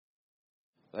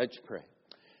Let's pray.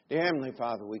 Dear Heavenly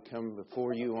Father, we come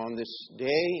before you on this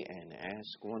day and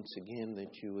ask once again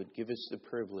that you would give us the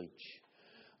privilege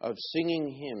of singing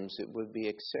hymns that would be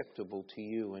acceptable to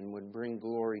you and would bring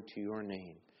glory to your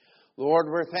name. Lord,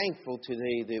 we're thankful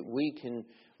today that we can,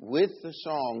 with the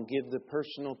song, give the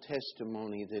personal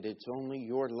testimony that it's only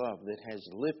your love that has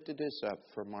lifted us up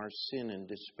from our sin and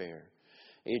despair.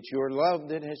 It's your love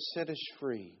that has set us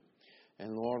free.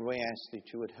 And Lord, we ask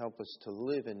that you would help us to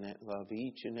live in that love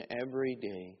each and every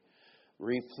day,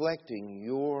 reflecting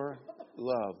your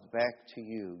love back to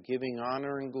you, giving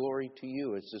honor and glory to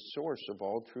you as the source of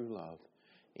all true love.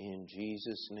 In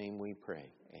Jesus' name we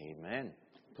pray. Amen.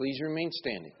 Please remain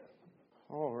standing.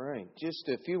 All right, just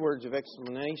a few words of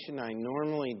explanation. I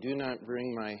normally do not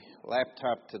bring my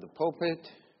laptop to the pulpit,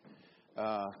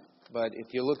 but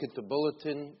if you look at the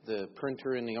bulletin, the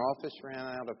printer in the office ran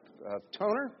out of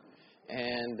toner.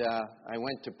 And I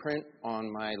went to print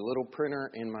on my little printer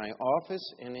in my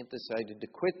office, and it decided to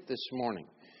quit this morning.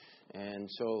 And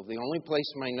so the only place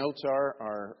my notes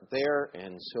are there,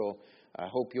 and so I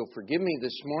hope you'll forgive me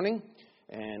this morning,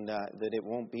 and that it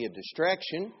won't be a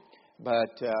distraction.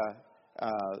 But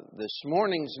this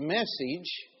morning's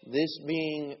message, this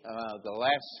being the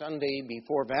last Sunday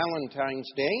before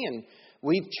Valentine's Day, and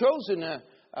we've chosen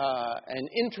an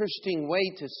interesting way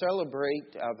to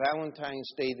celebrate Valentine's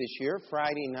Day this year.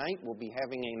 Friday night, we'll be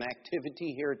having an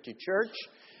activity here at the church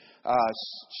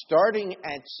starting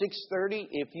at 6:30.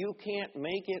 If you can't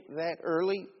make it that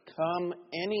early, come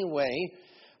anyway.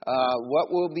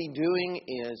 What we'll be doing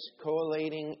is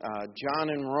collating John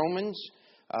and Romans,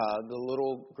 the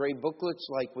little gray booklets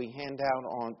like we hand out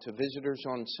to visitors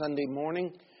on Sunday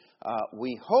morning.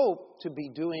 We hope to be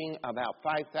doing about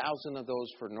 5,000 of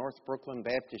those for North Brooklyn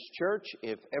Baptist Church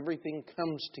if everything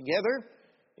comes together.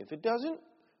 If it doesn't,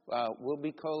 we'll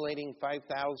be collating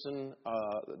 5,000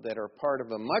 that are part of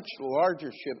a much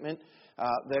larger shipment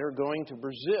that are going to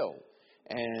Brazil.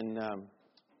 And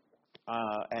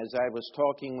as I was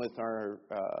talking with our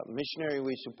missionary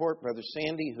we support, Brother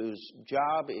Sandy, whose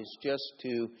job is just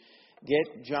to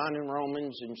get John and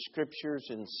Romans and Scriptures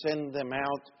and send them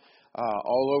out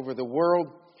all over the world.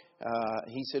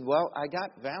 He said, well, I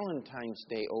got Valentine's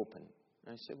Day open.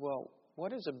 And I said, well,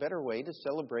 what is a better way to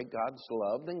celebrate God's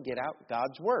love than get out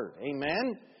God's Word?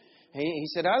 Amen? He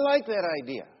said, I like that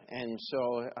idea. And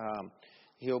so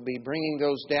he'll be bringing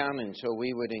those down. And so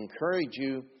we would encourage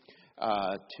you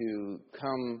to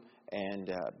come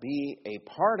and be a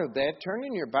part of that. Turn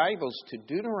in your Bibles to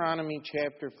Deuteronomy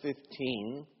chapter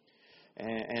 15.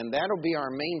 And that'll be our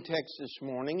main text this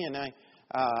morning. And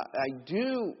I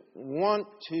do want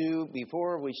to,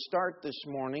 before we start this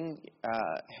morning,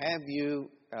 have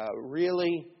you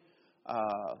really,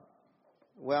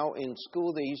 well, in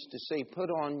school they used to say, put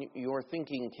on your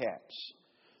thinking caps.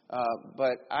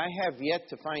 But I have yet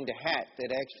to find a hat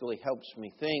that actually helps me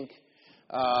think.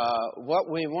 What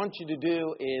we want you to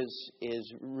do is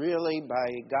really,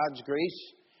 by God's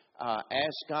grace,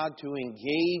 ask God to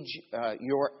engage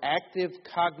your active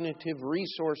cognitive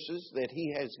resources that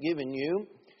He has given you.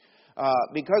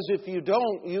 Because if you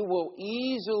don't, you will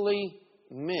easily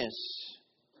miss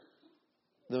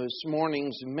this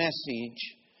morning's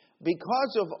message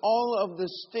because of all of the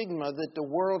stigma that the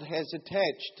world has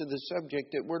attached to the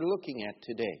subject that we're looking at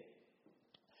today.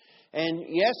 And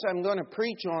yes, I'm going to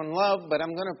preach on love, but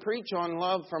I'm going to preach on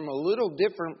love from a little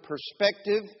different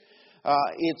perspective.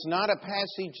 It's not a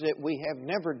passage that we have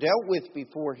never dealt with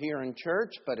before here in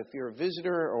church, but if you're a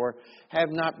visitor or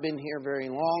have not been here very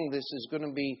long, this is going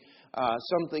to be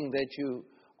something that you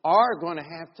are going to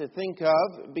have to think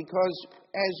of, because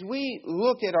as we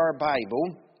look at our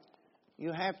Bible,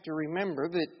 you have to remember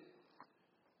that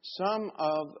some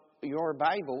of your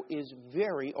Bible is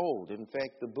very old. In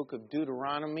fact, the book of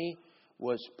Deuteronomy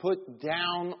was put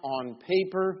down on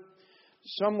paper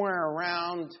somewhere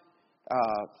around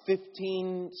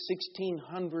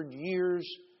 1,600 years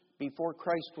before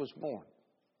Christ was born.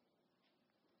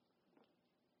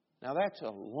 Now that's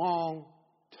a long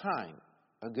time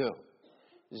ago.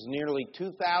 It's nearly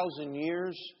 2,000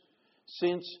 years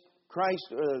since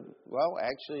Christ,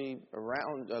 actually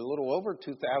around a little over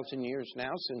 2,000 years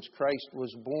now since Christ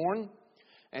was born.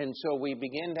 And so we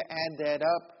begin to add that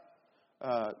up.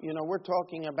 We're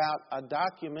talking about a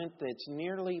document that's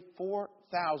nearly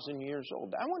 4,000 years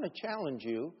old. I want to challenge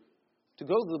you to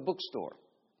go to the bookstore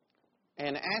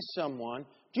and ask someone,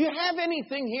 do you have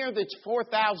anything here that's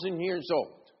 4,000 years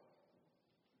old?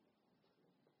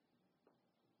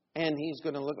 And he's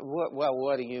going to look,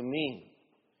 what do you mean?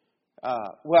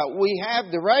 Well, we have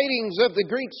the writings of the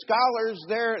Greek scholars.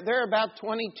 They're about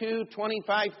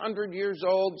 2,500 years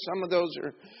old. Some of those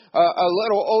are a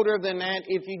little older than that.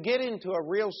 If you get into a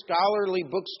real scholarly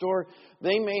bookstore,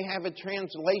 they may have a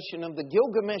translation of the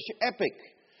Gilgamesh epic,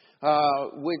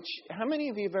 which, how many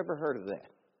of you have ever heard of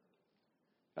that?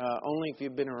 Only if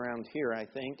you've been around here, I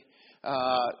think.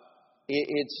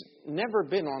 It's never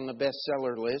been on the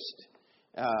bestseller list.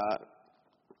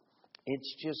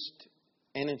 It's just...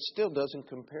 And it still doesn't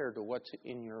compare to what's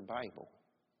in your Bible.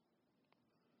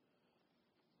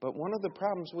 But one of the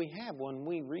problems we have when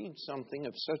we read something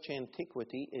of such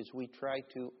antiquity is we try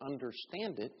to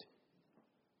understand it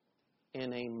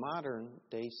in a modern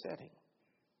day setting.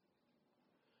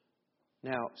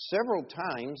 Now, several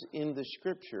times in the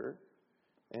Scripture,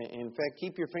 in fact,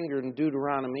 keep your finger in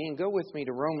Deuteronomy and go with me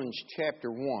to Romans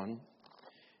chapter 1.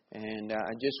 And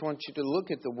I just want you to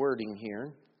look at the wording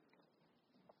here.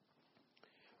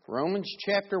 Romans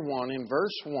chapter 1 in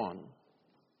verse 1.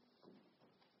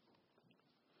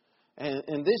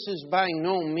 And this is by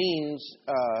no means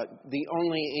the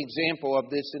only example of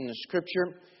this in the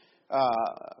Scripture.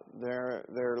 There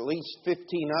are at least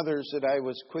 15 others that I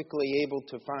was quickly able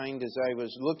to find as I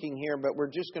was looking here, but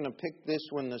we're just going to pick this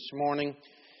one this morning.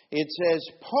 It says,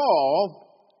 Paul,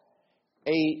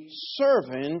 a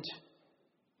servant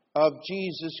of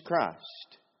Jesus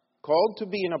Christ, called to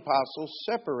be an apostle,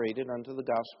 separated unto the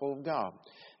gospel of God.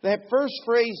 That first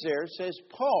phrase there says,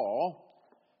 Paul,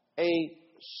 a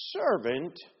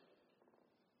servant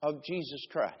of Jesus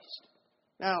Christ.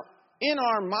 Now, in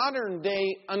our modern day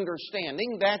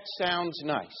understanding, that sounds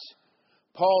nice.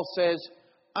 Paul says,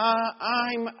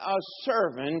 I'm a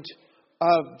servant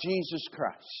of Jesus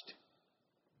Christ.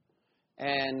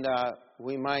 And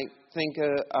we might think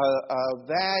of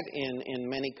that in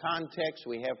many contexts.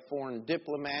 We have foreign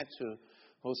diplomats who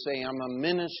will say, I'm a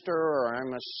minister or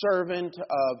I'm a servant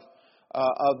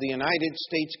of the United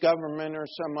States government or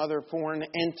some other foreign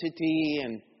entity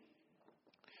and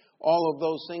all of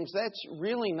those things. That's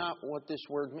really not what this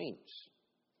word means.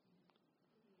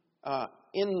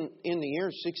 In the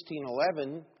year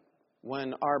 1611,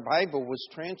 when our Bible was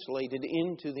translated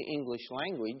into the English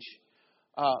language,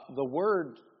 the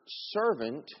word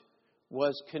servant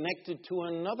was connected to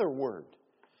another word.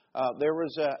 There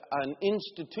was an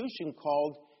institution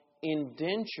called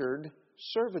indentured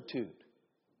servitude.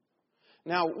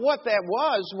 Now, what that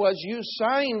was you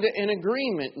signed an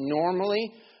agreement.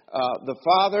 Normally, the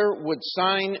father would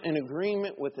sign an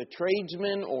agreement with a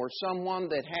tradesman or someone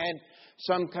that had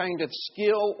some kind of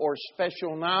skill or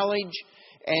special knowledge,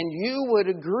 and you would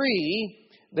agree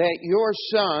that your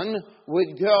son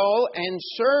would go and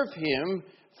serve him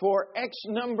for X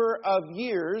number of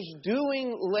years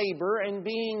doing labor and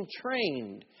being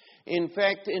trained. In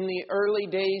fact, in the early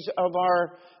days of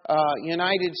our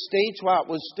United States, while it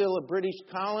was still a British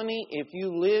colony, if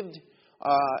you lived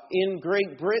in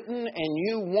Great Britain and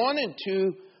you wanted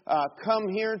to come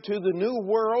here to the New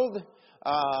World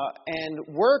and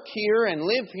work here and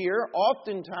live here,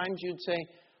 oftentimes you'd say,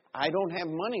 I don't have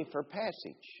money for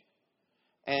passage.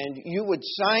 And you would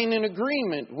sign an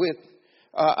agreement with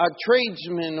a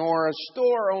tradesman or a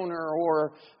store owner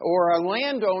or a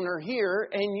landowner here,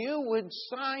 and you would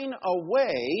sign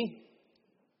away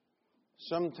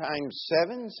sometimes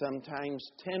 7,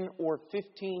 sometimes 10 or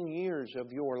 15 years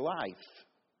of your life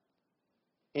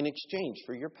in exchange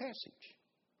for your passage.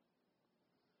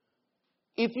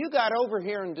 If you got over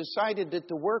here and decided that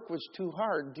the work was too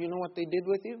hard, do you know what they did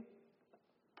with you?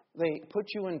 They put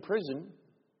you in prison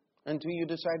until you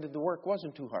decided the work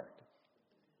wasn't too hard.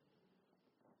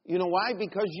 You know why?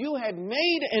 Because you had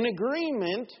made an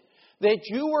agreement that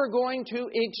you were going to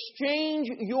exchange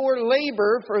your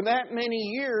labor for that many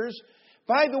years.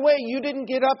 By the way, you didn't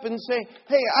get up and say,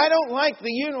 hey, I don't like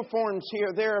the uniforms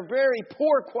here. They're very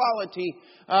poor quality.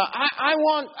 I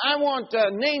want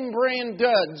name brand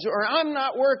duds, or I'm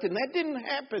not working. That didn't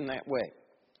happen that way.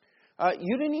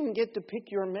 You didn't even get to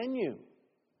pick your menu.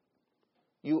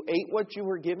 You ate what you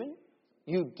were given.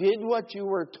 You did what you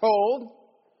were told.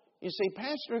 You say,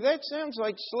 Pastor, that sounds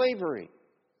like slavery.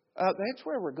 That's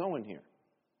where we're going here.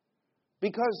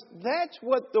 Because that's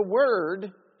what the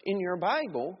word in your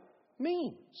Bible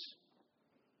means.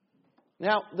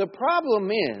 Now, the problem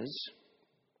is,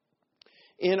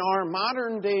 in our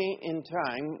modern day and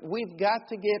time, we've got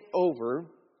to get over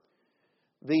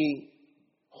the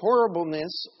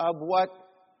horribleness of what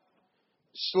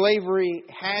slavery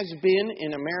has been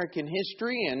in American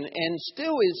history and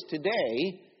still is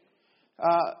today.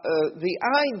 The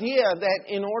idea that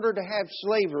in order to have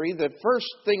slavery, the first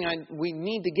thing we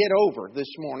need to get over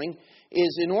this morning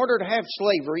is in order to have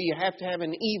slavery, you have to have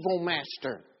an evil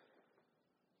master.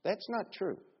 That's not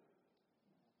true.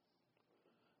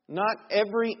 Not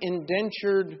every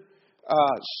indentured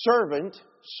servant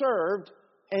served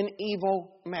an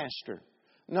evil master.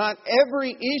 Not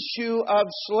every issue of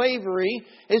slavery,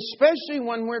 especially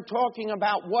when we're talking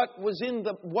about what is in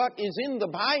the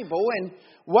Bible and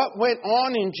what went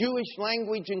on in Jewish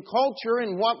language and culture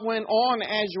and what went on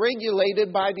as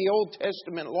regulated by the Old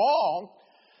Testament law.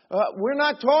 We're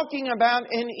not talking about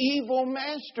an evil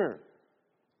master.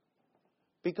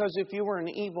 Because if you were an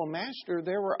evil master,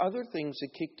 there were other things that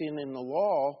kicked in the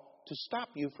law to stop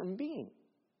you from being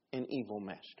an evil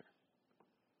master.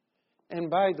 And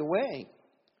by the way,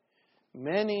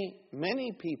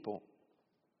 many people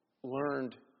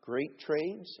learned great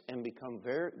trades and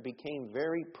became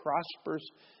very prosperous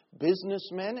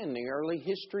businessmen in the early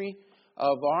history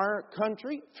of our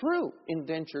country through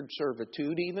indentured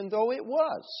servitude, even though it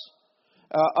was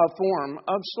a form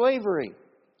of slavery.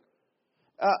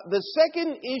 The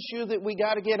second issue that we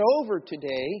got to get over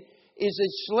today is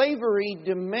that slavery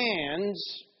demands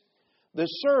the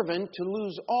servant to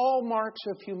lose all marks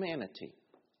of humanity.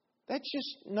 That's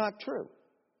just not true.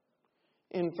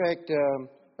 In fact,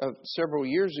 several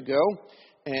years ago,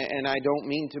 and I don't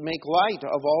mean to make light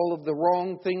of all of the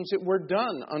wrong things that were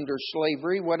done under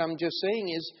slavery. What I'm just saying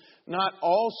is not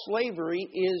all slavery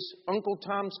is Uncle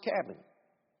Tom's Cabin.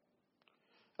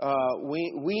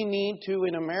 We need to,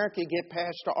 in America, get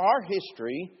past our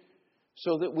history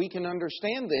so that we can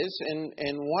understand this.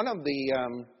 And one of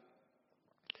the,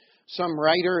 some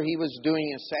writer, he was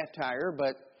doing a satire,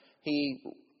 but he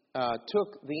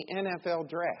took the NFL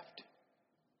draft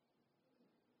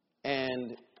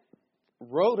and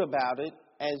wrote about it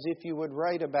as if you would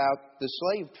write about the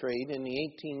slave trade in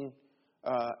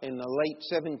the late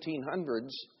 1700s.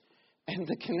 And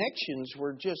the connections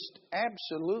were just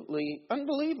absolutely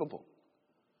unbelievable.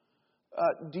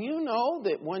 Do you know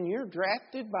that when you're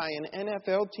drafted by an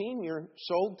NFL team, you're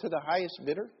sold to the highest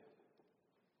bidder?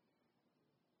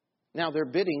 Now, they're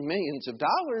bidding millions of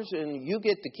dollars and you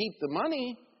get to keep the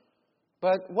money.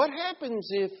 But what happens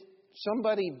if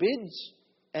somebody bids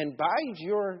and buys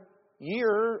your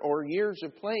year or years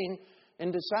of playing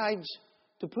and decides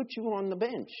to put you on the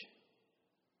bench?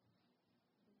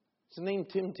 Does the name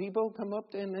Tim Tebow come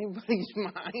up in anybody's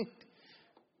mind?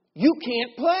 You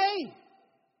can't play.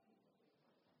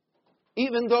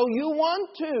 Even though you want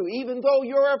to. Even though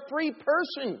you're a free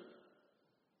person.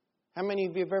 How many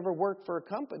of you have ever worked for a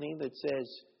company that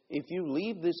says, if you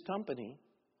leave this company,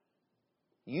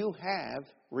 you have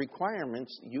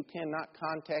requirements. You cannot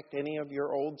contact any of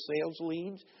your old sales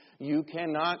leads. You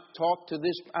cannot talk to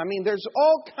this. I mean, there's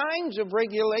all kinds of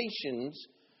regulations.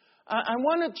 I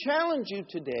want to challenge you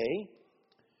today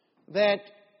that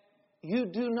you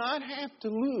do not have to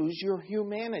lose your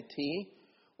humanity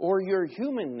or your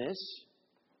humanness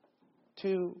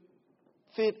to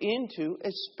fit into,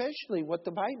 especially what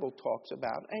the Bible talks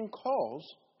about and calls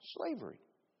slavery.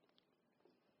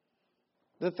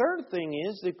 The third thing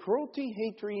is that cruelty,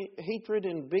 hatred,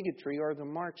 and bigotry are the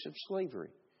marks of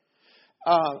slavery.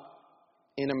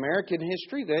 In American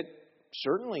history, that's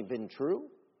certainly been true.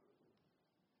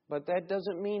 But that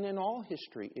doesn't mean in all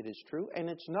history it is true. And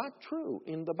it's not true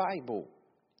in the Bible.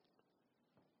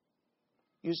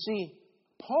 You see,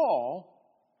 Paul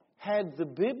had the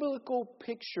biblical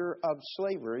picture of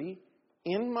slavery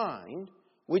in mind,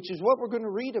 which is what we're going to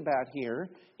read about here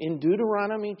in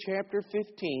Deuteronomy chapter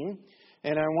 15.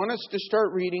 And I want us to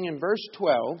start reading in verse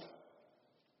 12.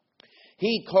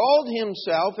 He called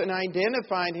himself and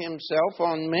identified himself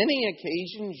on many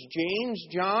occasions, James,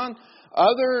 John,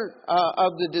 other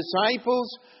of the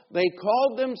disciples. They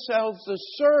called themselves the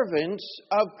servants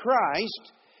of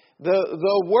Christ.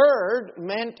 The word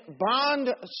meant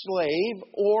bond slave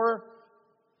or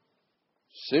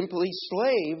simply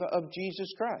slave of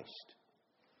Jesus Christ.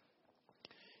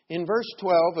 In verse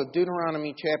 12 of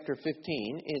Deuteronomy chapter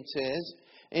 15, it says,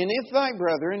 "And if thy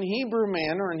brother, an Hebrew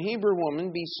man or an Hebrew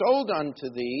woman, be sold unto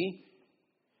thee,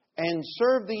 and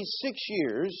serve thee 6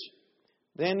 years,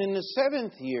 then in the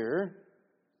 7th year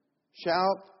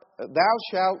thou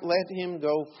shalt let him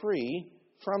go free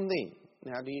from thee."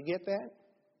 Now, do you get that?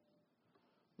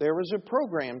 There was a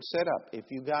program set up. If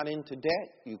you got into debt,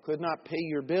 you could not pay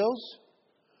your bills,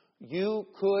 you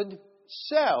could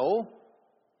sell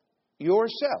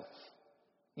yourself.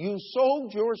 You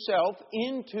sold yourself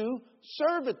into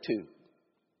servitude.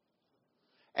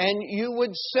 And you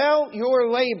would sell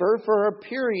your labor for a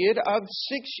period of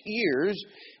 6 years.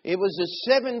 It was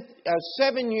a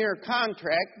 7-year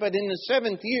contract, but in the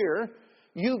 7th year,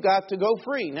 you got to go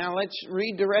free. Now let's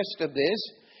read the rest of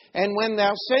this. And when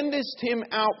thou sendest him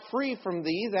out free from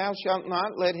thee, thou shalt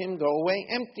not let him go away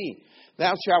empty.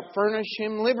 Thou shalt furnish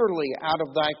him liberally out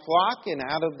of thy flock, and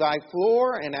out of thy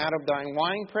floor, and out of thy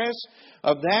winepress,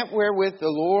 of that wherewith the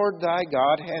Lord thy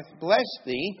God hath blessed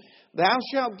thee. Thou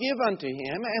shalt give unto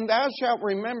him, and thou shalt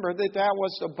remember that thou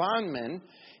wast a bondman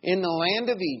in the land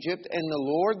of Egypt, and the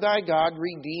Lord thy God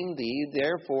redeemed thee.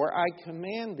 Therefore I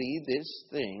command thee this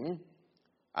thing.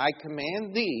 I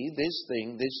command thee this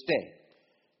thing this day.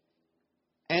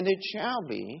 And it shall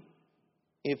be,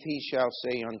 if he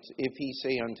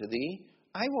say unto thee,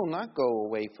 I will not go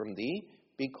away from thee,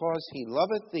 because he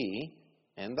loveth thee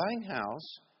and thine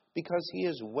house, because he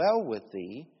is well with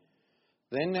thee,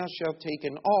 then thou shalt take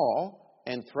an awl,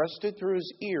 and thrust it through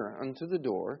his ear unto the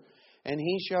door, and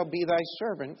he shall be thy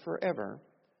servant forever.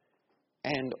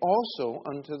 And also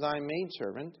unto thy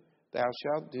maidservant thou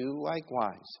shalt do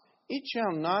likewise. It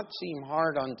shall not seem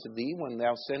hard unto thee when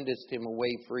thou sendest him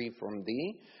away free from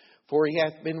thee, for he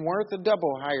hath been worth a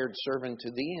double hired servant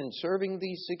to thee in serving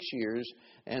thee 6 years,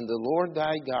 and the Lord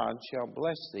thy God shall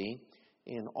bless thee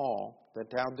in all that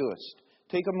thou doest.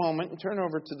 Take a moment and turn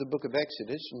over to the book of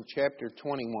Exodus in chapter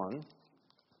 21.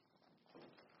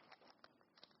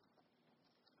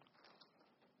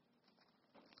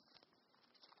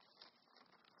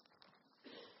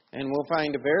 And we'll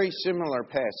find a very similar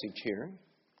passage here.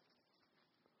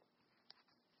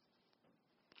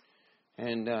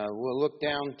 And we'll look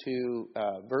down to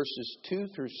verses 2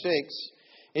 through 6.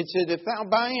 It said, If thou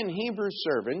buy an Hebrew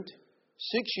servant,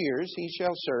 6 years he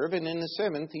shall serve, and in the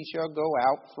 7th he shall go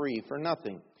out free for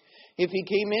nothing. If he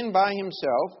came in by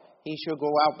himself, he shall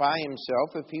go out by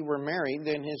himself. If he were married,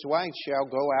 then his wife shall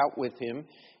go out with him.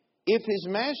 If his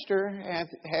master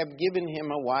have given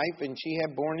him a wife, and she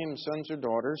have borne him sons or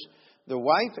daughters, the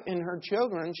wife and her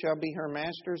children shall be her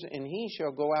master's, and he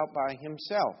shall go out by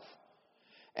himself.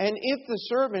 And if the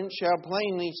servant shall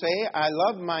plainly say, I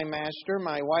love my master,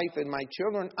 my wife, and my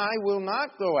children, I will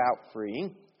not go out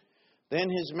free, then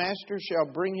his master shall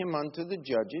bring him unto the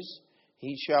judges.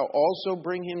 He shall also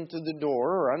bring him to the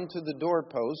door, or unto the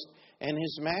doorpost, and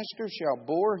his master shall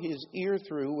bore his ear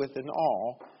through with an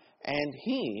awl, and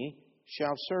he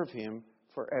shall serve him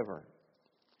forever.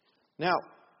 Now,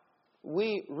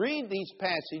 we read these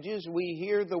passages, we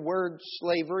hear the word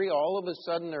slavery. All of a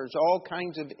sudden, there's all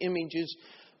kinds of images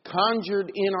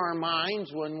conjured in our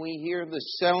minds when we hear the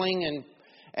selling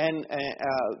and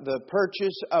the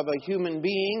purchase of a human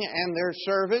being and their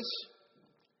service.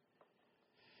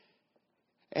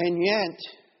 And yet,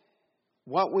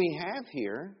 what we have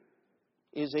here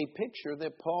is a picture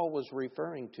that Paul was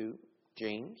referring to,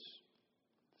 James.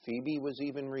 Phoebe was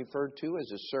even referred to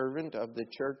as a servant of the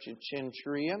church at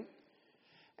Cenchrea.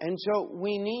 And so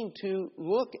we need to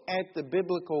look at the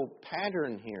biblical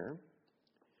pattern here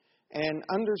and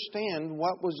understand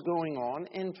what was going on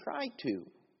and try to,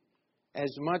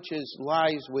 as much as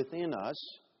lies within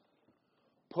us,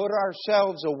 put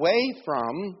ourselves away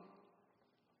from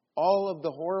all of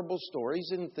the horrible stories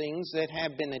and things that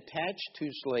have been attached to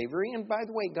slavery. And by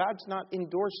the way, God's not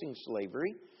endorsing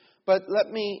slavery. But let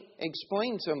me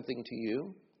explain something to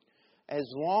you. As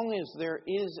long as there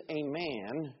is a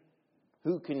man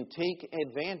who can take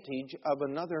advantage of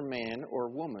another man or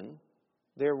woman,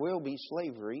 there will be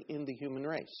slavery in the human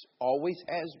race. Always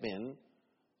has been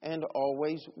and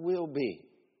always will be.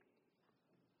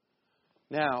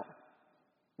 Now,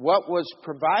 what was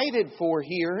provided for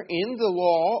here in the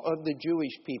law of the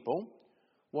Jewish people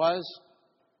was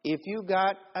if you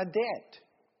got a debt.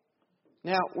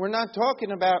 Now, we're not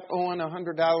talking about owing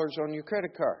 $100 on your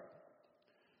credit card.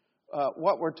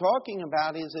 What we're talking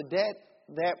about is a debt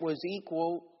that was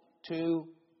equal to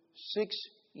 6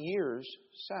 years'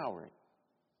 salary.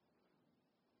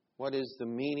 What is the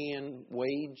median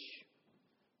wage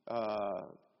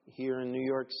here in New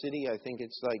York City? I think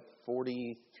it's like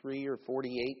 $43,000 or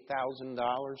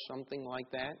 $48,000, something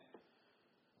like that.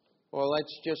 Well,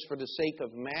 let's just, for the sake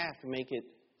of math, make it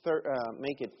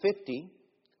 50.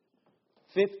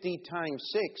 50 times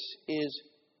 6 is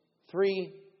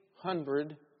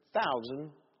 $300,000.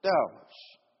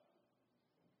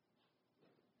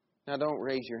 Now, don't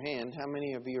raise your hand. How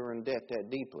many of you are in debt that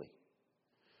deeply?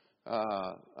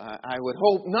 I would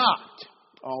hope not,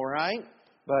 all right?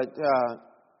 But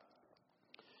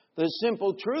the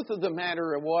simple truth of the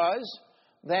matter was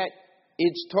that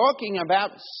it's talking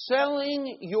about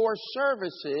selling your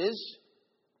services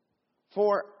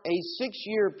for a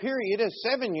 6-year period, a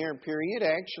 7-year period.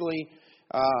 Actually,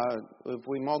 if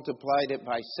we multiplied it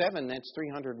by 7, that's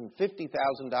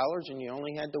 $350,000, and you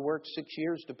only had to work 6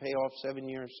 years to pay off 7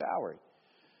 years' salary.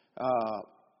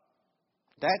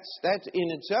 That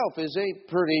in itself is a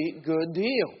pretty good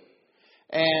deal.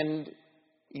 And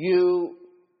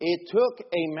it took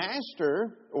a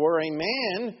master or a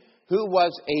man who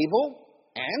was able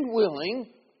and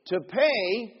willing to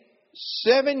pay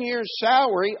 7 years'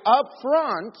 salary up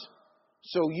front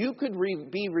so you could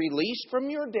be released from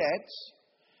your debts,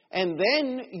 and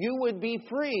then you would be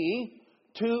free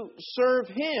to serve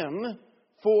Him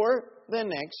for the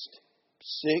next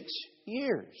 6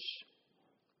 years.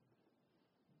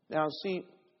 Now, see,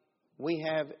 we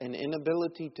have an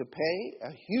inability to pay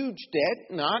a huge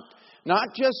debt,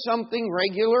 not just something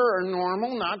regular or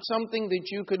normal, not something that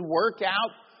you could work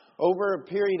out over a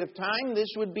period of time.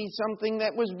 This would be something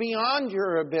that was beyond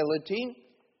your ability.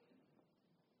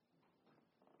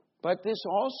 But this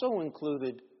also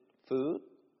included food,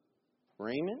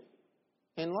 raiment,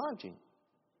 and lodging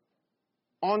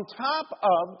on top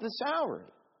of the salary.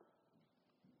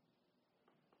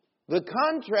 The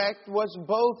contract was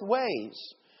both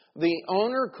ways. The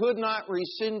owner could not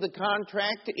rescind the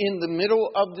contract in the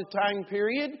middle of the time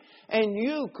period, and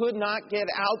you could not get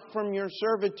out from your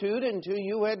servitude until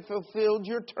you had fulfilled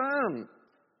your term.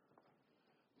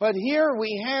 But here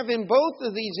we have in both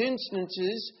of these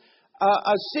instances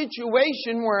a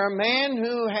situation where a man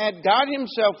who had got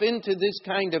himself into this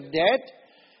kind of debt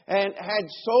and had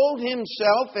sold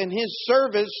himself and his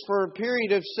service for a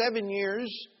period of 7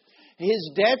 years.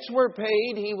 His debts were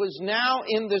paid. He was now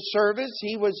in the service.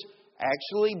 He was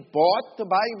actually bought, the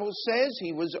Bible says.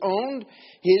 He was owned.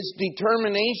 His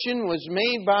determination was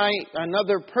made by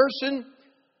another person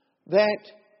that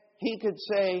he could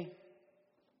say,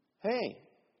 hey,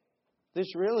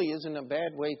 this really isn't a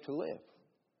bad way to live.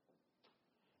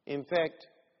 In fact,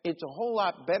 it's a whole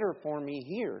lot better for me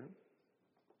here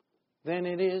than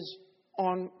it is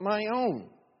on my own.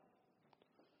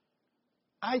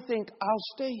 I think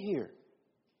I'll stay here.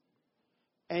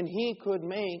 And he could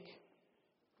make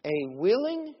a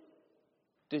willing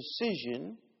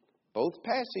decision, both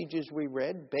passages we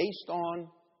read, based on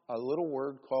a little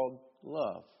word called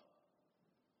love.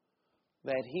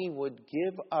 That he would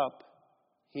give up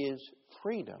his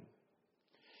freedom.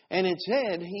 And it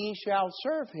said, he shall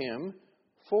serve him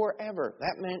forever.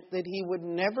 That meant that he would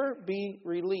never be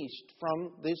released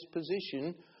from this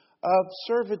position of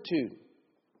servitude.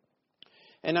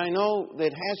 And I know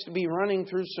that has to be running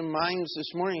through some minds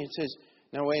this morning. It says,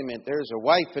 now wait a minute, there's a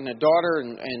wife and a daughter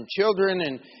and children,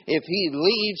 and if he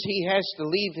leaves, he has to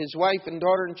leave his wife and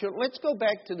daughter and children. Let's go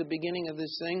back to the beginning of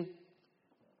this thing.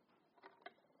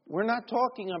 We're not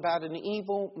talking about an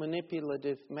evil,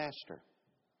 manipulative master.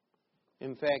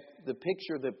 In fact, the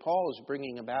picture that Paul is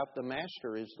bringing about, the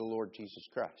master is the Lord Jesus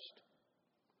Christ.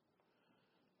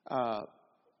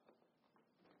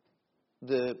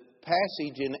 The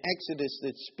passage in Exodus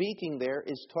that's speaking there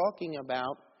is talking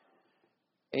about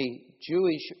a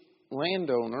Jewish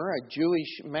landowner, a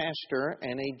Jewish master,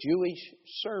 and a Jewish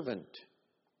servant.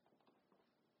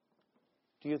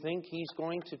 Do you think he's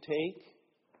going to take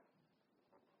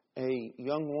a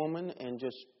young woman and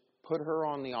just put her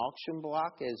on the auction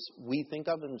block as we think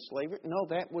of in slavery? No,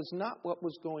 that was not what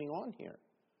was going on here.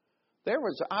 There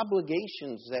was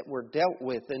obligations that were dealt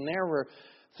with, and there were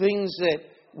things that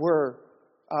were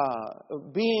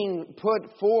being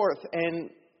put forth, and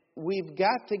we've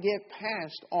got to get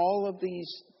past all of these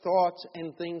thoughts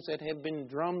and things that have been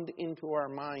drummed into our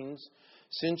minds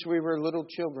since we were little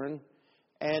children,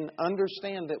 and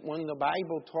understand that when the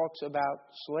Bible talks about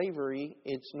slavery,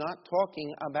 it's not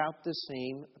talking about the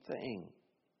same thing.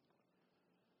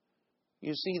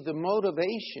 You see, the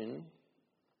motivation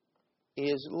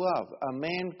is love. A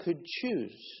man could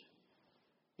choose.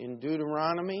 In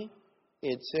Deuteronomy,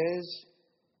 it says,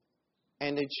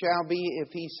 and it shall be, if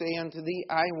he say unto thee,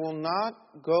 I will not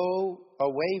go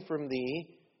away from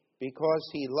thee, because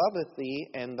he loveth thee,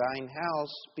 and thine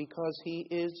house, because he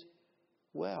is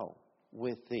well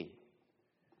with thee.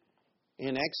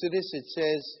 In Exodus it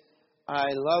says, I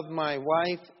love my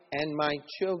wife and my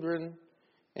children.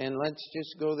 And let's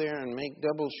just go there and make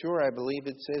double sure. I believe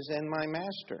it says, and my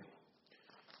master.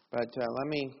 But let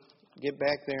me get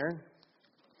back there.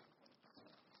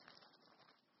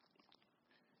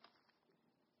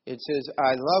 It says,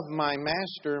 I love my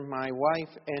master, my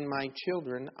wife, and my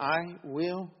children. I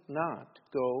will not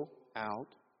go out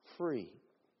free.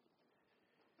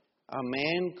 A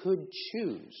man could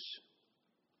choose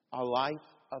a life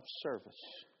of service.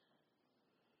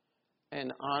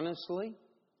 And honestly,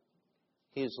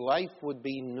 his life would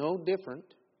be no different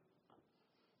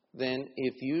than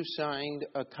if you signed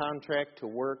a contract to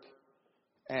work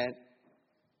at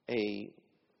a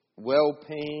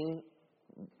well-paying,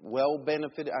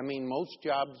 well-benefited. I mean, most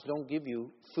jobs don't give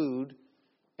you food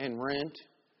and rent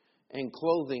and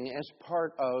clothing as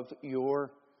part of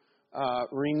your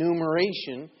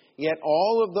remuneration. Yet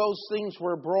all of those things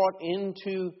were brought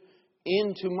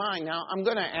into mind. Now, I'm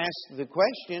going to ask the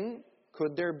question,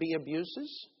 could there be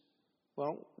abuses?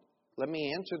 Well, let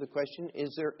me answer the question.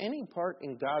 Is there any part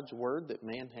in God's Word that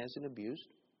man hasn't abused?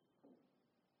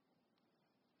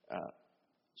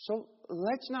 So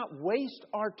let's not waste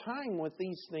our time with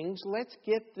these things. Let's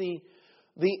get the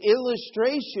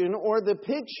illustration or the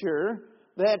picture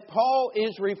that Paul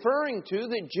is referring to,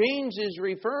 that James is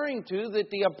referring to, that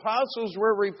the apostles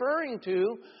were referring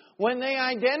to when they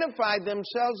identified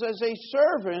themselves as a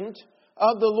servant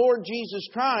of the Lord Jesus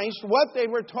Christ. What they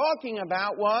were talking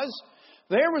about was,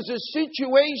 there was a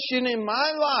situation in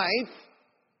my life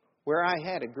where I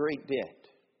had a great debt.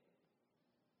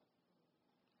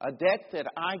 A debt that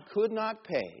I could not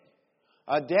pay.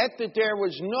 A debt that there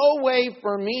was no way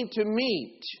for me to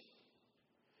meet.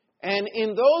 And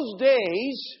in those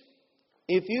days,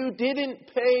 if you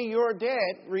didn't pay your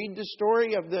debt, read the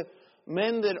story of the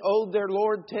men that owed their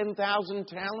Lord 10,000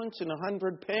 talents and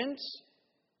 100 pence.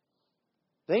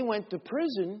 They went to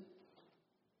prison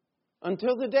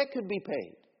until the debt could be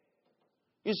paid.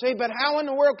 You say, but how in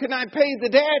the world can I pay the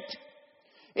debt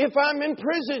if I'm in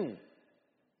prison?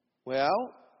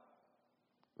 Well,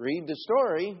 read the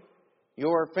story.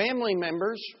 Your family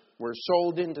members were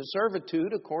sold into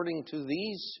servitude according to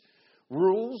these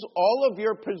rules. All of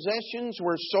your possessions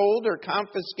were sold or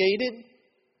confiscated.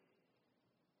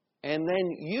 And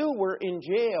then you were in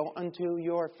jail until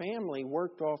your family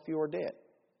worked off your debt.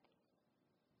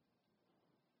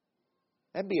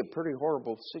 That'd be a pretty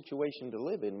horrible situation to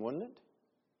live in, wouldn't it?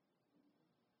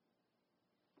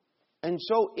 And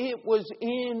so it was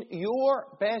in your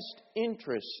best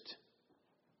interest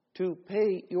to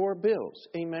pay your bills.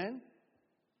 Amen?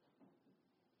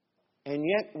 And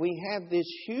yet we have this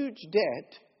huge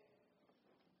debt,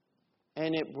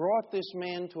 and it brought this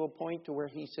man to a point to where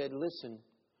he said, listen,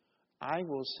 I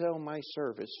will sell my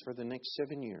service for the next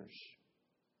 7 years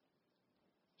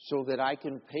so that I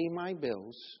can pay my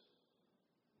bills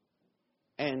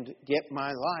and get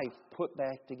my life put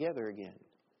back together again.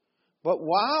 But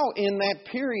while in that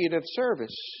period of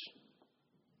service,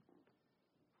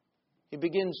 he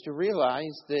begins to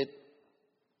realize that,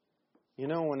 you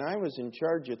know, when I was in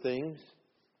charge of things,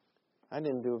 I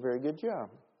didn't do a very good job.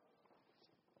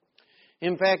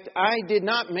 In fact, I did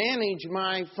not manage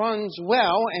my funds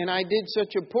well, and I did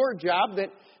such a poor job that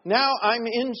now I'm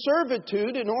in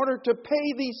servitude in order to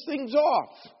pay these things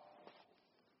off.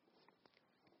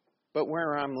 But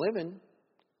where I'm living,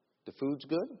 the food's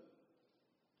good.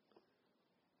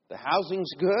 The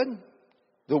housing's good.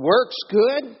 The work's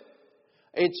good.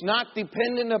 It's not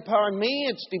dependent upon me.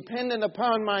 It's dependent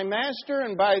upon my master.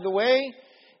 And by the way,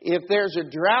 if there's a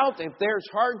drought, if there's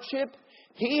hardship,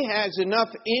 he has enough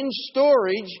in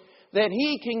storage that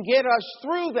he can get us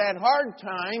through that hard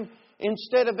time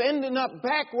instead of ending up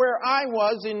back where I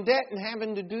was in debt and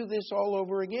having to do this all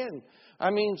over again. I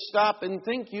mean, stop and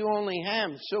think. You only have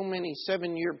so many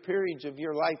 7-year periods of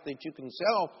your life that you can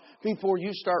sell before you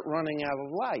start running out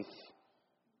of life.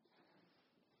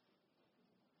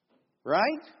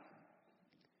 Right?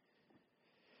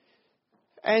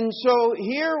 And so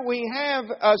here we have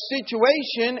a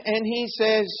situation, and he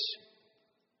says,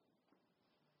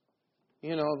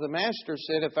 you know, the master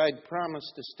said if I'd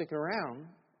promised to stick around,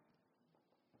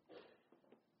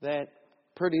 that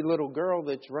pretty little girl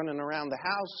that's running around the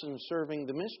house and serving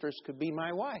the mistress could be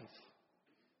my wife.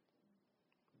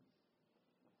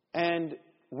 And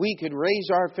we could raise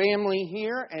our family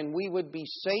here, and we would be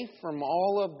safe from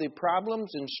all of the problems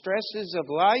and stresses of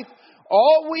life.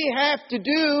 All we have to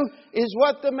do is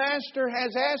what the Master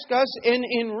has asked us, and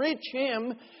enrich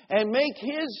Him and make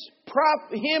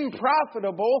Him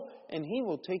profitable, and He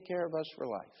will take care of us for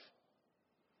life.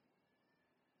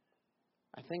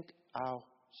 I think I'll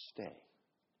stay.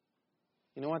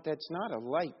 You know what? That's not a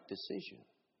light decision.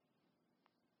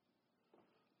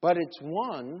 But it's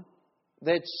one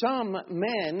that some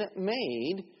men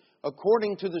made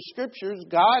according to the Scriptures.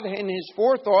 God in His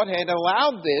forethought had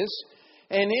allowed this,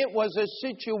 and it was a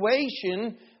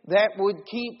situation that would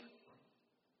keep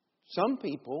some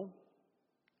people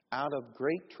out of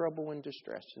great trouble and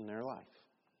distress in their life.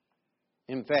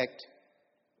 In fact,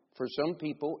 for some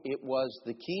people, it was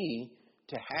the key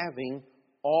to having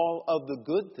all of the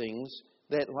good things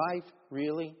that life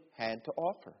really had to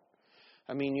offer.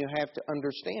 I mean, you have to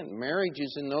understand,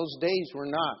 marriages in those days were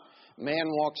not. Man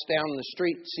walks down the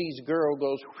street, sees a girl,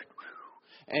 goes,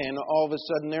 and all of a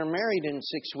sudden they're married in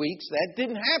 6 weeks. That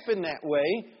didn't happen that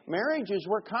way. Marriages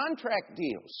were contract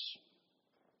deals.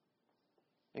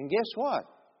 And guess what?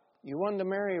 You wanted to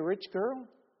marry a rich girl?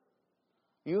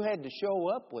 You had to show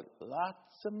up with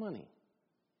lots of money.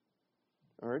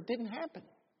 or it didn't happen.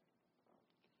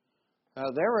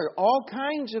 There were all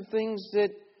kinds of things that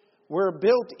were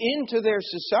built into their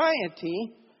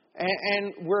society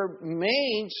and were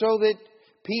made so that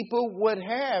people would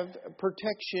have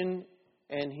protection.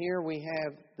 And here we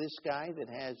have this guy that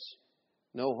has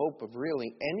no hope of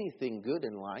really anything good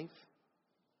in life.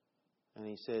 And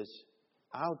he says,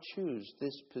 I'll choose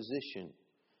this position.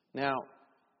 Now,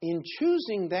 in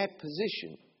choosing that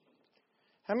position,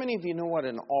 how many of you know what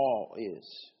an awl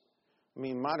is? I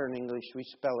mean, modern English, we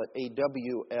spell it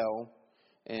A-W-L.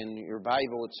 And your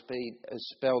Bible, it's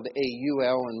spelled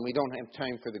A-U-L. And we don't have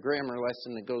time for the grammar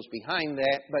lesson that goes behind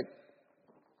that. But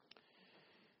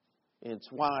it's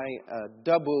why a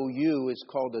double U is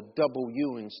called a double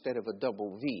U instead of a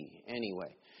double V.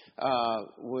 Anyway,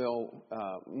 we'll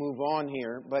move on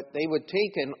here. But they would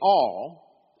take an awl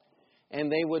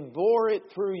and they would bore it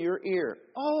through your ear.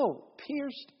 Oh,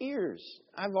 pierced ears.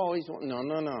 I've always wanted...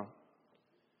 No.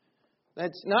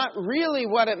 That's not really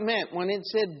what it meant. When it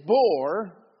said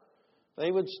bore, they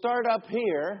would start up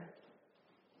here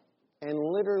and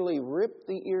literally rip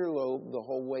the earlobe the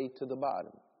whole way to the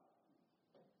bottom.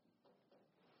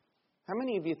 How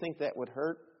many of you think that would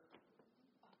hurt?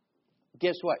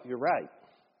 Guess what? You're right.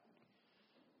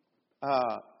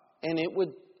 And it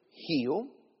would heal.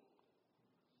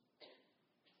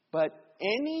 But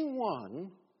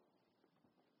anyone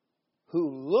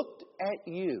who looked at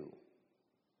you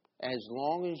as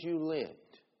long as you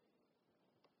lived,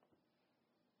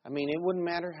 I mean, it wouldn't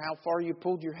matter how far you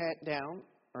pulled your hat down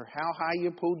or how high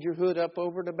you pulled your hood up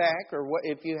over the back or what,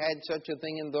 if you had such a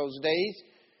thing in those days.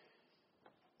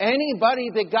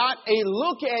 Anybody that got a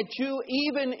look at you,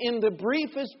 even in the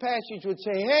briefest passage, would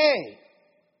say, hey,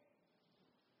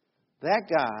 that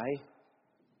guy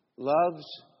loves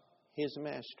his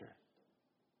master.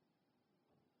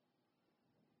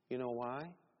 You know why?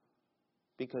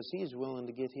 Because he's willing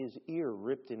to get his ear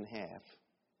ripped in half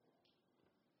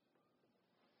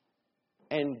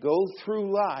and go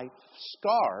through life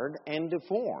scarred and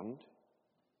deformed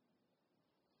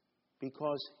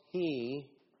because he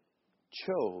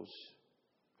chose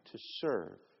to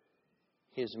serve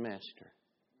his master.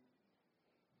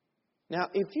 Now,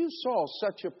 if you saw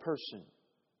such a person,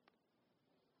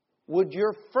 would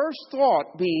your first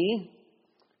thought be,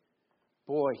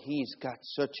 boy, he's got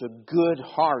such a good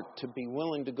heart to be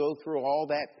willing to go through all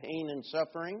that pain and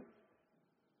suffering?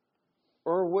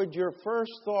 Or would your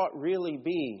first thought really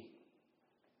be,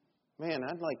 man,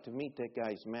 I'd like to meet that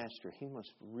guy's master. He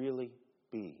must really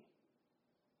be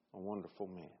a wonderful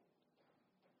man.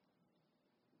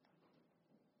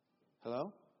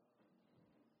 Hello?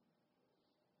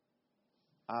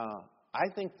 I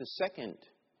think the second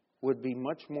would be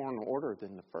much more in order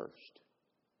than the first.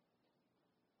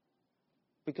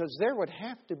 Because there would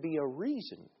have to be a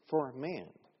reason for a man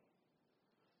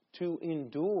to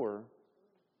endure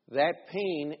that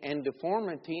pain and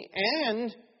deformity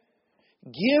and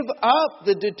give up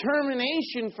the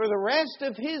determination for the rest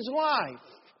of his life.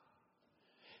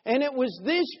 And it was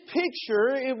this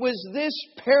picture, it was this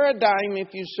paradigm, if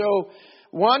you so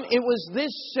want, it was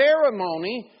this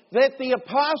ceremony that the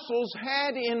apostles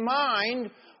had in mind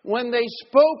when they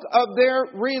spoke of their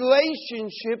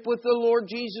relationship with the Lord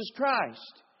Jesus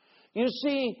Christ. You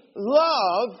see,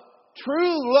 love,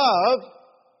 true love,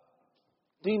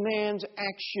 demands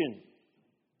action.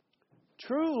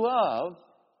 True love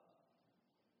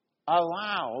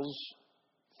allows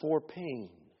for pain.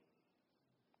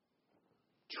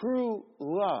 True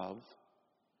love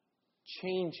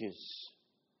changes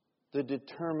the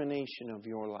determination of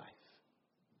your life.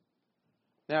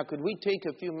 Now, could we take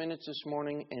a few minutes this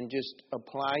morning and just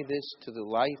apply this to the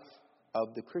life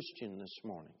of the Christian this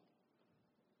morning?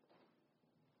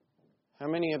 How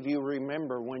many of you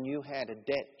remember when you had a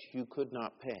debt you could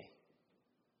not pay?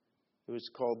 It was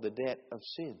called the debt of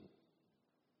sin.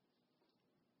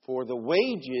 For the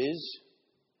wages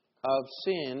of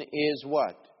sin is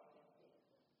what?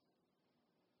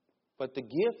 But the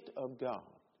gift of God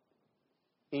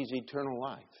is eternal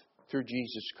life through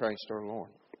Jesus Christ our Lord.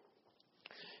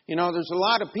 You know, there's a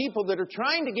lot of people that are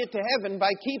trying to get to heaven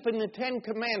by keeping the 10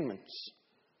 Commandments.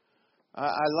 I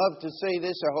love to say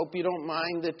this, I hope you don't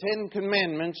mind. The 10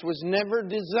 Commandments was never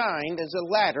designed as a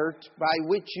ladder by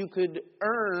which you could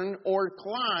earn or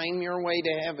climb your way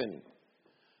to heaven.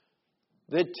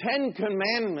 The 10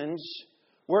 Commandments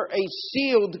were a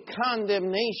sealed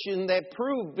condemnation that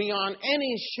proved beyond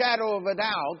any shadow of a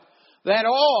doubt that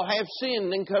all have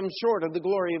sinned and come short of the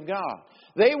glory of God.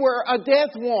 They were a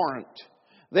death warrant.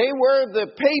 They were the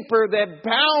paper that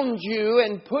bound you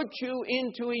and put you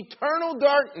into eternal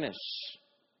darkness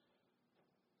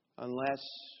unless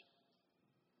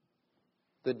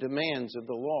the demands of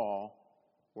the law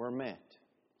were met.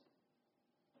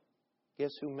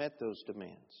 Guess who met those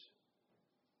demands?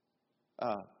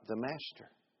 The Master.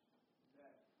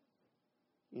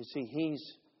 You see,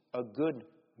 He's a good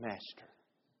Master.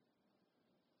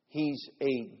 He's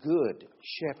a good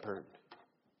shepherd.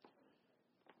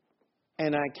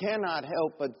 And I cannot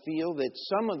help but feel that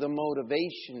some of the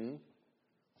motivation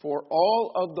for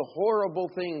all of the horrible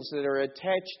things that are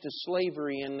attached to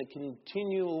slavery and the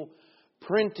continual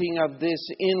printing of this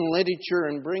in literature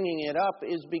and bringing it up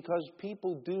is because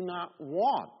people do not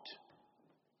want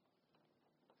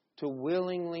to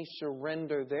willingly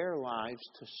surrender their lives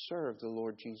to serve the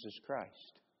Lord Jesus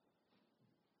Christ.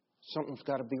 Something's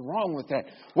got to be wrong with that.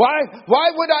 Why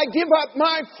would I give up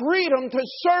my freedom to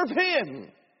serve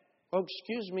Him? Oh,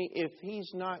 excuse me, if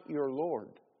He's not your Lord,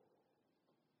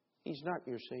 He's not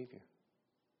your Savior.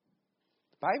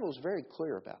 The Bible's very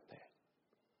clear about that.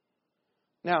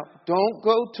 Now, don't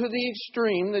go to the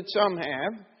extreme that some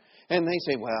have, and they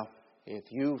say, well, if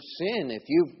you sin, if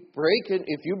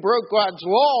you broke God's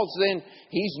laws, then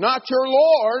He's not your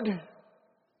Lord.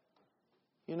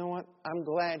 You know what? I'm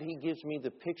glad He gives me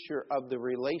the picture of the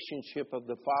relationship of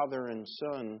the Father and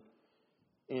Son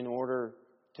in order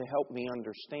to help me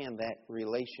understand that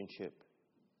relationship.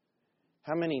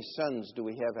 How many sons do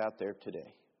we have out there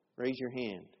today? Raise your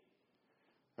hand.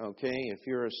 Okay, if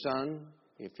you're a son,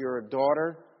 if you're a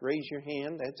daughter, raise your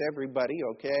hand. That's everybody,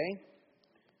 okay?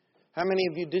 How many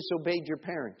of you disobeyed your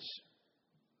parents?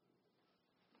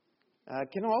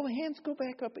 Can all the hands go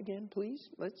back up again, please?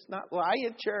 Let's not lie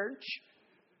at church.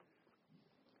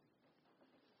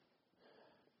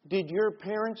 Did your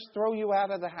parents throw you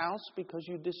out of the house because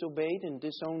you disobeyed and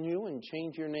disowned you and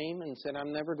changed your name and said,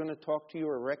 I'm never going to talk to you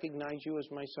or recognize you as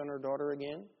my son or daughter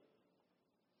again?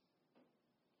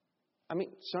 I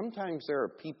mean, sometimes there are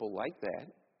people like that.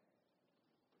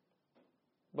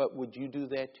 But would you do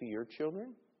that to your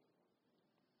children?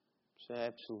 Say,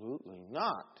 absolutely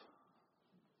not.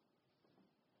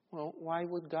 Well, why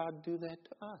would God do that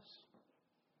to us?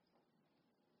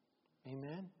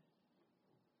 Amen?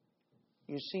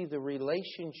 You see, the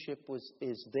relationship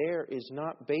is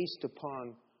not based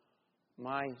upon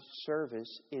my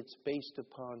service. It's based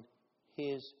upon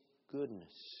His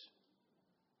goodness.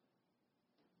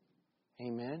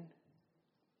 Amen?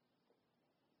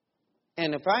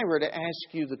 And if I were to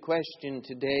ask you the question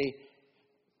today,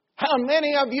 how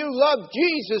many of you love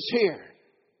Jesus here?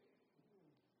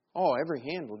 Oh, every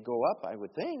hand would go up, I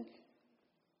would think.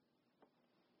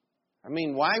 I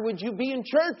mean, why would you be in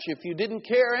church if you didn't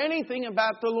care anything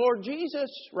about the Lord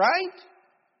Jesus, right?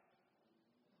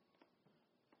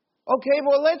 Okay,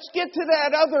 well, let's get to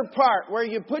that other part where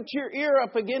you put your ear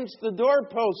up against the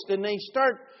doorpost and they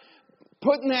start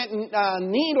putting that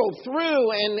needle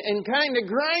through and kind of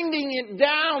grinding it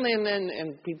down,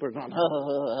 and people are going,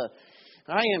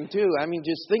 I am too. I mean,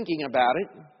 just thinking about it.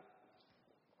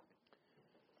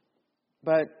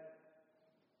 But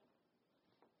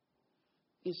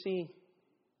you see,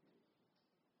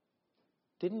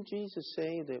 didn't Jesus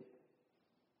say that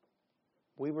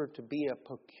we were to be a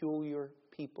peculiar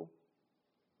people?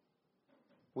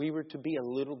 We were to be a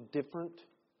little different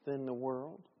than the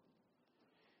world?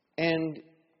 And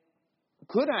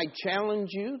could I challenge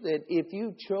you that if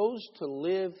you chose to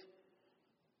live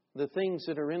the things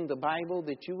that are in the Bible,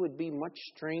 that you would be much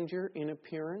stranger in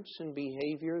appearance and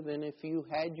behavior than if you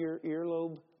had your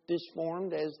earlobe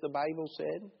disformed, as the Bible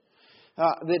said?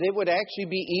 That it would actually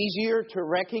be easier to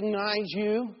recognize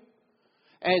you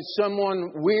as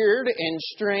someone weird and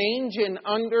strange and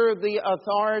under the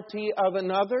authority of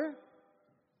another?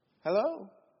 Hello?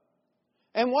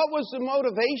 And what was the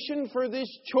motivation for this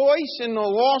choice in the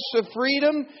loss of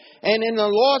freedom and in the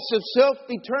loss of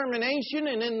self-determination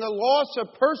and in the loss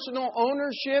of personal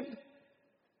ownership?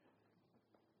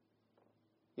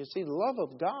 You see, the love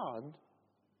of God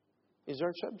is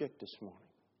our subject this morning.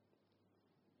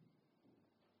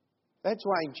 That's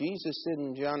why Jesus said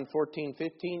in John 14:15,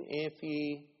 if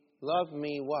ye love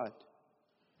me, what?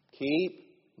 Keep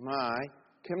my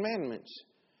commandments.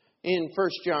 In 1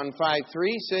 John 5:3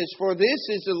 says, for this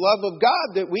is the love of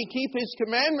God, that we keep His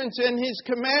commandments, and His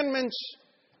commandments,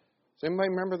 does anybody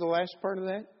remember the last part of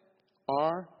that?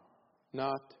 Are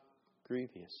not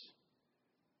grievous.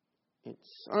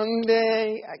 It's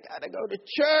Sunday, I got to go to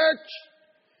church.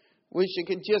 Wish I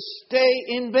could just stay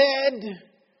in bed.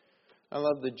 I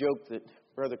love the joke that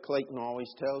Brother Clayton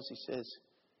always tells. He says,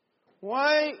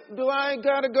 why do I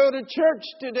got to go to church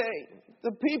today?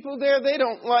 The people there, they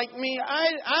don't like me.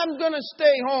 I'm going to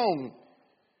stay home.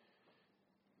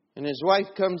 And his wife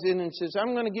comes in and says,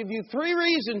 I'm going to give you 3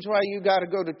 reasons why you got to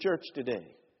go to church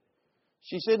today.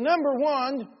 She said, number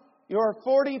 1, You're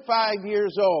 45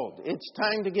 years old. It's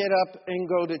time to get up and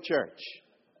go to church.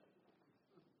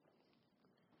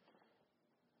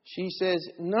 She says,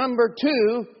 number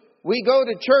 2, we go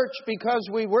to church because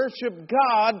we worship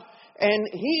God and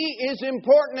He is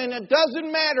important and it doesn't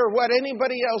matter what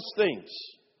anybody else thinks.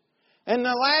 And the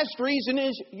last reason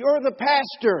is, you're the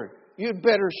pastor. You'd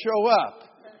better show up.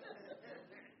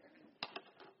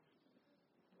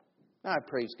 I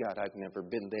praise God I've never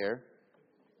been there.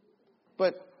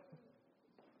 But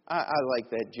I like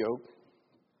that joke.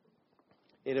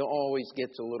 It always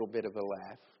gets a little bit of a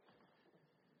laugh.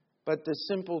 But the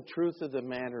simple truth of the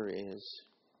matter is,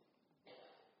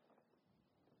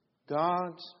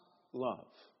 God's love.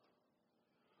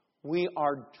 We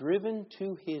are driven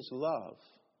to His love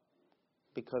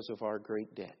because of our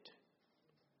great debt.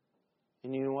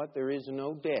 And you know what? There is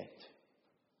no debt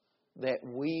that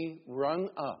we run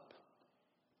up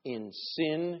in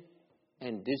sin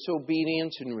and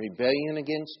disobedience and rebellion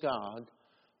against God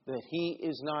that He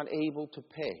is not able to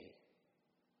pay,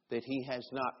 that He has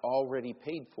not already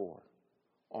paid for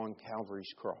on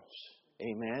Calvary's cross.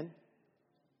 Amen?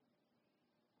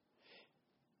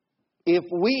 If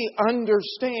we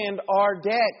understand our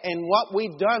debt and what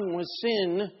we've done with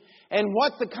sin and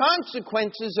what the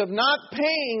consequences of not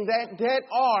paying that debt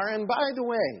are, and by the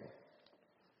way,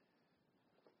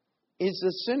 is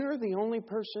the sinner the only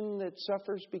person that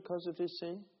suffers because of his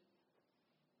sin?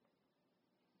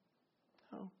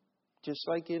 No. Just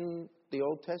like in the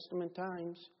Old Testament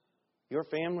times, your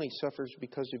family suffers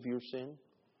because of your sin.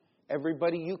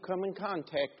 Everybody you come in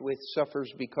contact with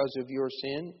suffers because of your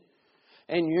sin.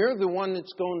 And you're the one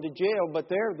that's going to jail, but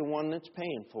they're the one that's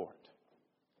paying for it.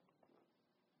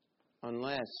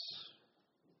 Unless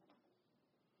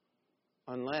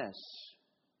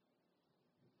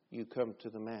you come to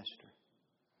the Master.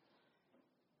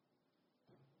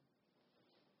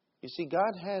 You see,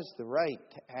 God has the right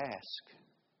to ask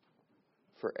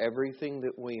for everything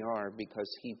that we are because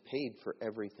He paid for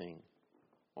everything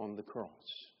on the cross.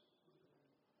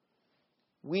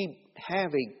 We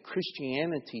have a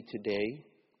Christianity today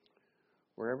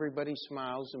where everybody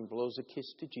smiles and blows a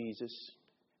kiss to Jesus.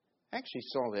 I actually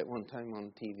saw that one time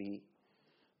on TV.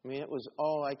 I mean, it was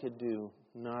all I could do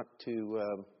not to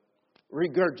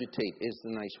regurgitate is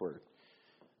the nice word.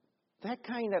 That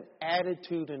kind of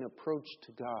attitude and approach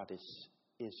to God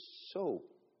is so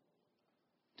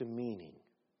demeaning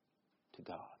to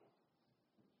God.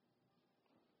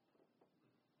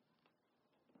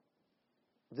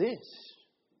 This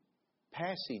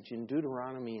passage in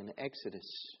Deuteronomy and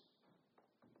Exodus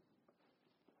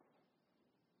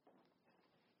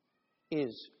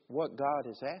is what God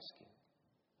is asking.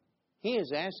 He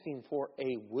is asking for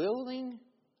a willing,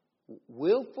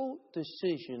 willful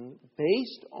decision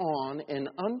based on an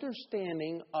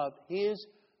understanding of His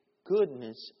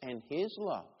goodness and His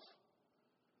love,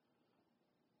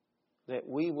 that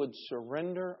we would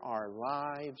surrender our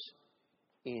lives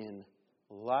in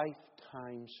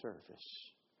lifetime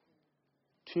service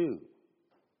to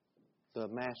the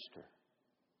Master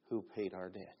who paid our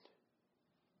debt.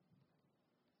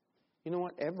 You know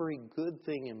what? Every good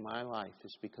thing in my life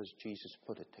is because Jesus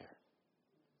put it there.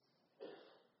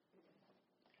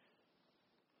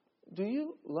 Do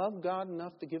you love God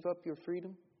enough to give up your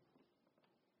freedom?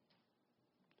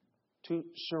 To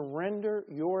surrender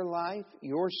your life,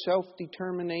 your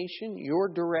self-determination, your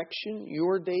direction,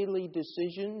 your daily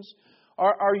decisions?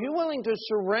 Are you willing to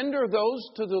surrender those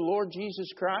to the Lord Jesus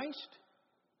Christ?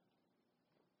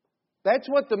 That's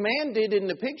what the man did in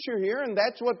the picture here, and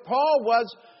that's what Paul was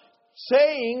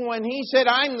saying when he said,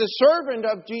 I'm the servant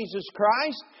of Jesus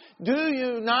Christ. Do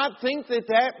you not think that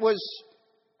that was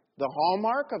the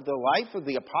hallmark of the life of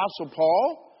the Apostle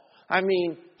Paul? I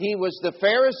mean, he was the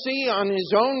Pharisee on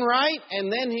his own right,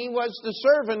 and then he was the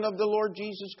servant of the Lord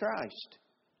Jesus Christ.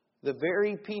 The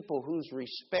very people whose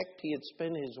respect he had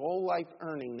spent his whole life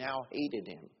earning now hated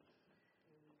him.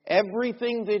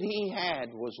 Everything that he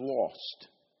had was lost.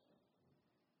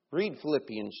 Read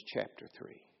Philippians chapter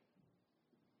 3.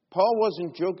 Paul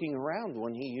wasn't joking around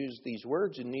when he used these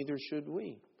words, and neither should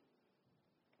we.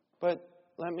 But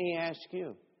let me ask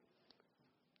you,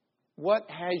 what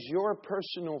has your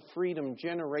personal freedom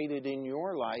generated in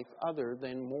your life other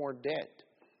than more debt?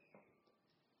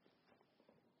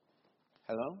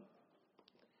 Hello?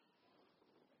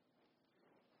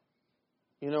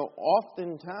 You know,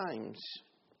 oftentimes,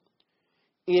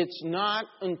 it's not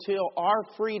until our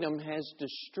freedom has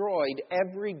destroyed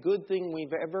every good thing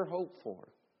we've ever hoped for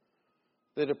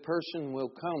that a person will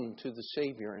come to the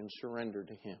Savior and surrender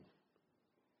to Him.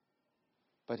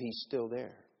 But He's still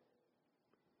there.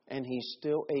 And He's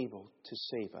still able to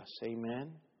save us.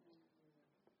 Amen?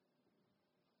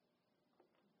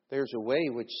 There's a way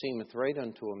which seemeth right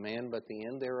unto a man, but the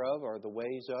end thereof are the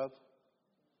ways of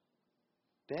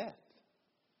death.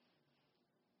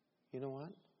 You know what?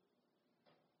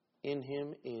 In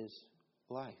Him is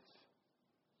life,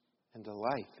 and the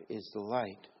life is the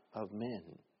light of men.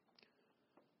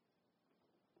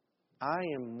 I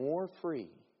am more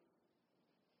free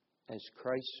as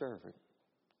Christ's servant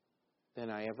than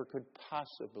I ever could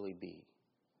possibly be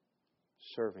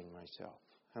serving myself.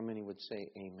 How many would say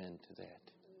amen to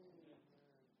that?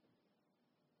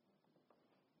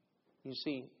 You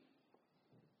see,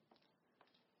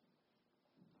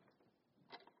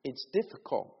 it's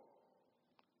difficult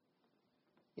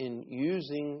in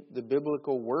using the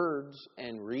biblical words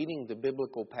and reading the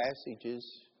biblical passages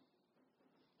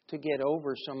to get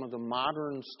over some of the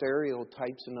modern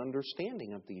stereotypes and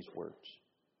understanding of these words.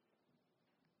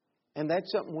 And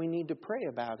that's something we need to pray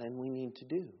about and we need to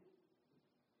do.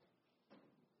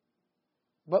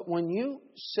 But when you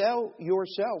sell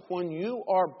yourself, when you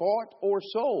are bought or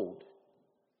sold,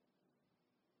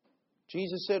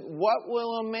 Jesus said, what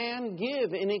will a man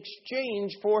give in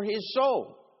exchange for his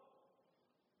soul?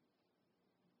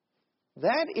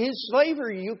 That is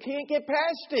slavery. You can't get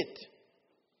past it.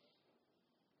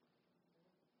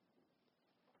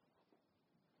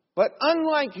 But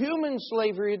unlike human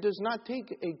slavery, it does not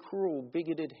take a cruel,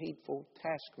 bigoted, hateful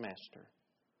taskmaster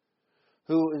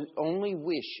whose only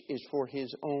wish is for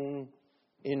his own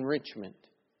enrichment.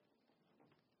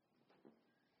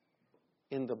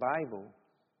 In the Bible,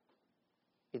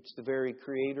 it's the very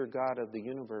Creator God of the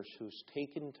universe who's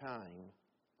taken time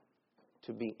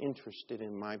to be interested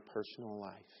in my personal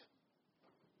life.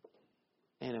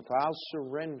 And if I'll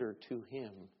surrender to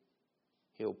Him,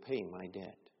 He'll pay my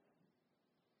debt.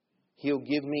 He'll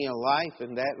give me a life,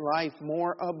 and that life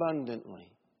more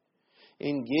abundantly.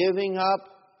 In giving up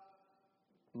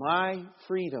my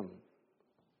freedom,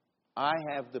 I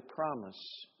have the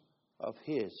promise of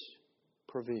His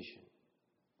provision.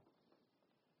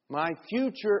 My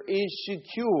future is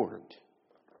secured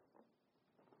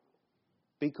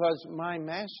because my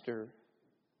Master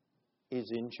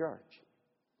is in charge.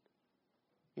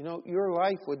 You know, your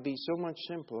life would be so much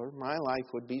simpler, my life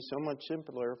would be so much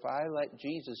simpler if I let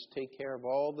Jesus take care of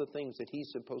all the things that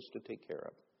He's supposed to take care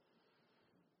of.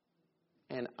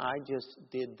 And I just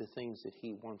did the things that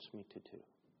He wants me to do.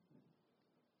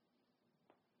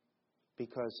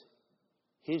 Because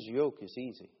His yoke is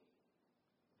easy.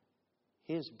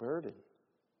 His burden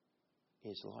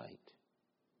is light.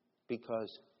 Because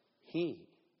He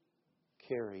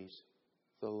carries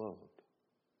the load.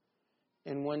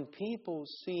 And when people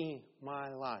see my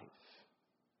life,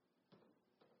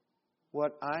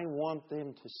 what I want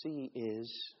them to see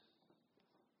is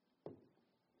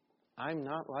I'm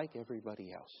not like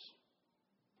everybody else.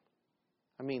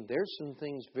 I mean, there's some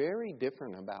things very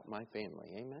different about my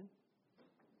family. Amen?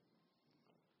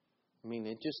 I mean,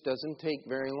 it just doesn't take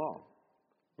very long.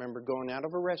 Remember going out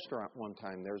of a restaurant one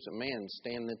time, there was a man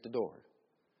standing at the door.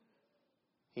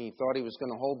 He thought he was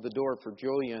going to hold the door for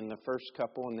Julia and the first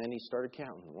couple, and then he started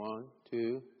counting. 1,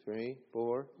 2, 3,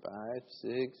 4, 5,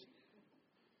 6.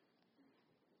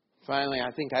 Finally,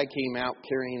 I think I came out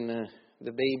carrying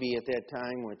the baby at that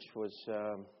time, which was,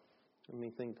 let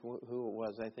me think who it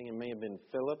was. I think it may have been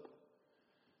Philip.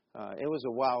 It was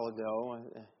a while ago,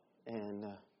 and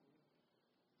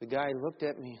the guy looked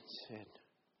at me and said,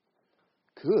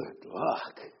 "Good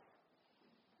luck."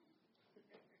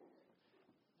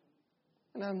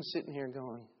 And I'm sitting here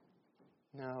going,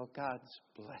 no, God's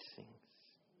blessings.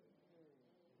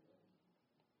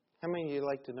 How many of you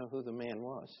like to know who the man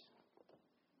was?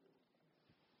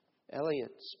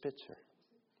 Elliot Spitzer.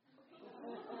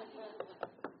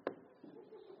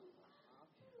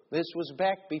 This was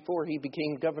back before he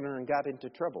became governor and got into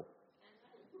trouble.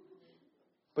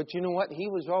 But you know what? He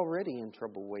was already in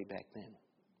trouble way back then.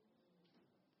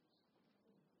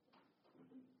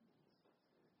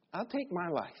 I'll take my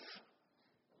life.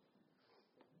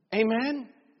 Amen?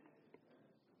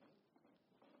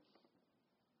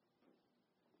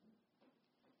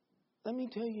 Let me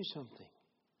tell you something.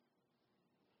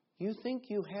 You think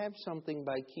you have something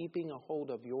by keeping a hold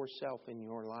of yourself in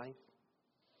your life?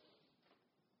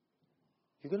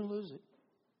 You're going to lose it.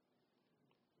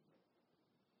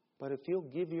 But if you'll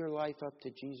give your life up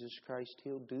to Jesus Christ,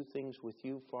 He'll do things with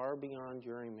you far beyond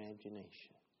your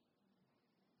imagination.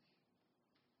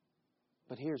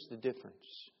 But here's the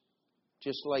difference.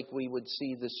 Just like we would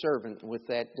see the servant with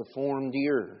that deformed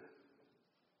ear.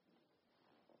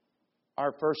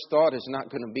 Our first thought is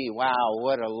not going to be, wow,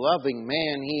 what a loving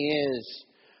man he is.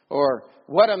 Or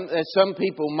what some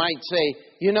people might say,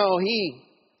 you know,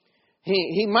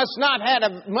 He must not have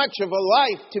had much of a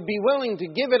life to be willing to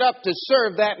give it up to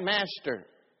serve that master.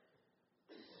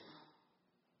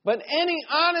 But any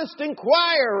honest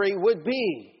inquiry would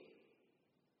be,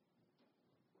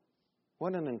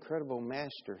 what an incredible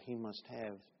master he must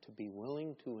have to be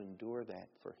willing to endure that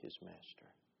for his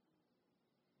master.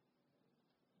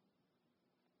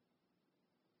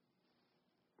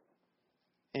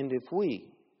 And if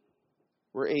we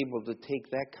were able to take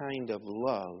that kind of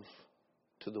love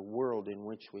to the world in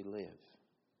which we live,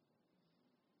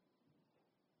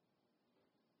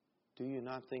 do you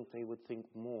not think they would think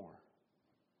more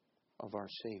of our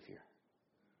Savior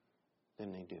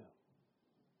than they do?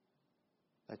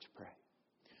 Let's pray.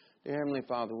 Dear Heavenly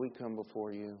Father, we come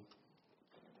before you.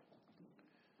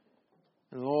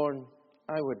 And Lord,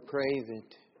 I would pray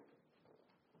that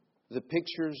the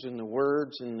pictures and the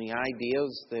words and the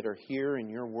ideas that are here in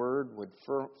your word would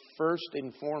first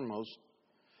and foremost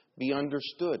be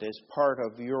understood as part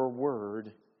of your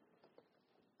word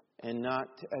and not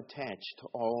attached to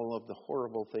all of the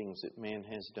horrible things that man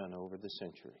has done over the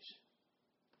centuries.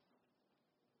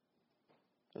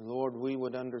 And Lord, we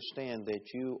would understand that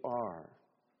you are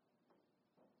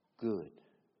good,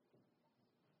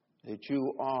 that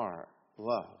you are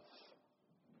love,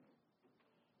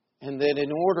 and that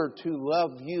in order to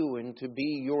love you and to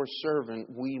be your servant,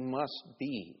 we must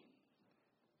be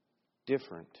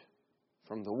different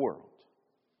from the world.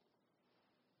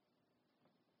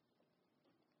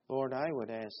 Lord, I would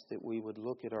ask that we would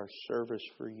look at our service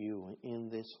for you in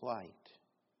this light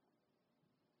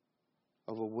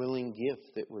of a willing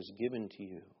gift that was given to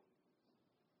you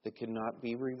that cannot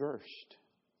be reversed.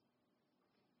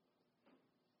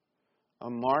 A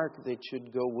mark that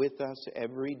should go with us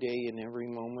every day and every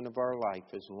moment of our life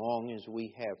as long as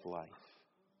we have life.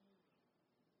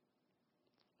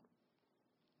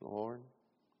 Lord,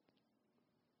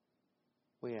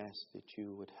 we ask that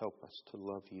you would help us to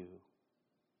love you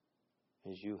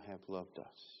as you have loved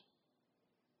us.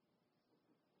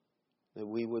 That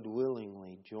we would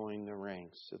willingly join the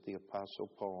ranks of the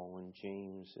Apostle Paul and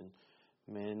James and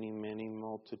many, many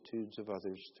multitudes of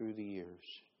others through the years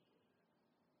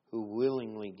who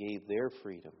willingly gave their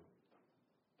freedom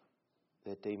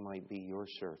that they might be your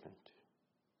servant.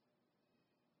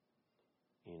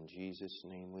 In Jesus'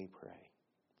 name we pray.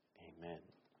 Amen.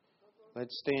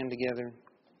 Let's stand together.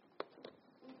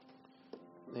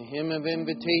 The hymn of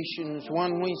invitation is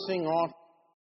one we sing often.